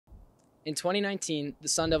In 2019, the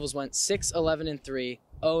Sun Devils went 6-11-3,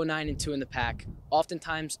 0-9-2 in the pack,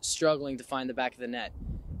 oftentimes struggling to find the back of the net.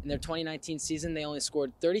 In their 2019 season, they only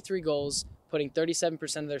scored 33 goals, putting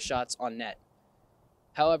 37% of their shots on net.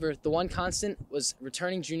 However, the one constant was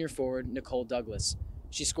returning junior forward Nicole Douglas.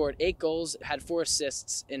 She scored 8 goals, had 4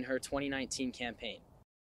 assists in her 2019 campaign.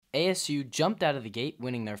 ASU jumped out of the gate,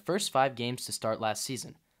 winning their first 5 games to start last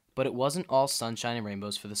season, but it wasn't all sunshine and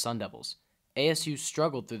rainbows for the Sun Devils. ASU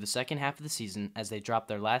struggled through the second half of the season as they dropped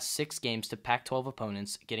their last 6 games to Pac-12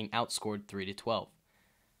 opponents, getting outscored 3-12.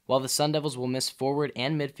 While the Sun Devils will miss forward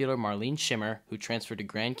and midfielder Marlene Schimmer, who transferred to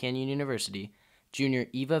Grand Canyon University, junior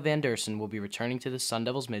Eva Van Dersen will be returning to the Sun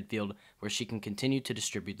Devils midfield where she can continue to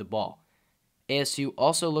distribute the ball. ASU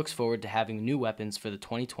also looks forward to having new weapons for the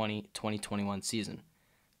 2020-2021 season.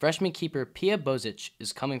 Freshman keeper Pia Bozic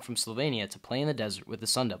is coming from Slovenia to play in the desert with the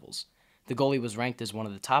Sun Devils. The goalie was ranked as one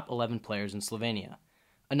of the top 11 players in Slovenia.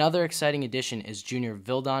 Another exciting addition is junior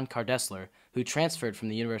Vildan Kardesler, who transferred from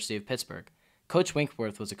the University of Pittsburgh. Coach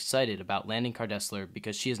Winkworth was excited about landing Kardesler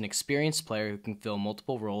because she is an experienced player who can fill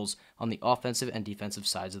multiple roles on the offensive and defensive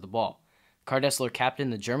sides of the ball. Kardesler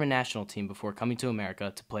captained the German national team before coming to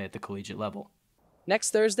America to play at the collegiate level.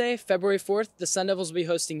 Next Thursday, February 4th, the Sun Devils will be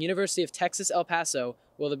hosting University of Texas El Paso,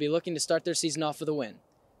 where they'll be looking to start their season off with a win.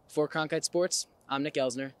 For Cronkite Sports, I'm Nick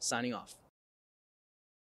Elsner, signing off.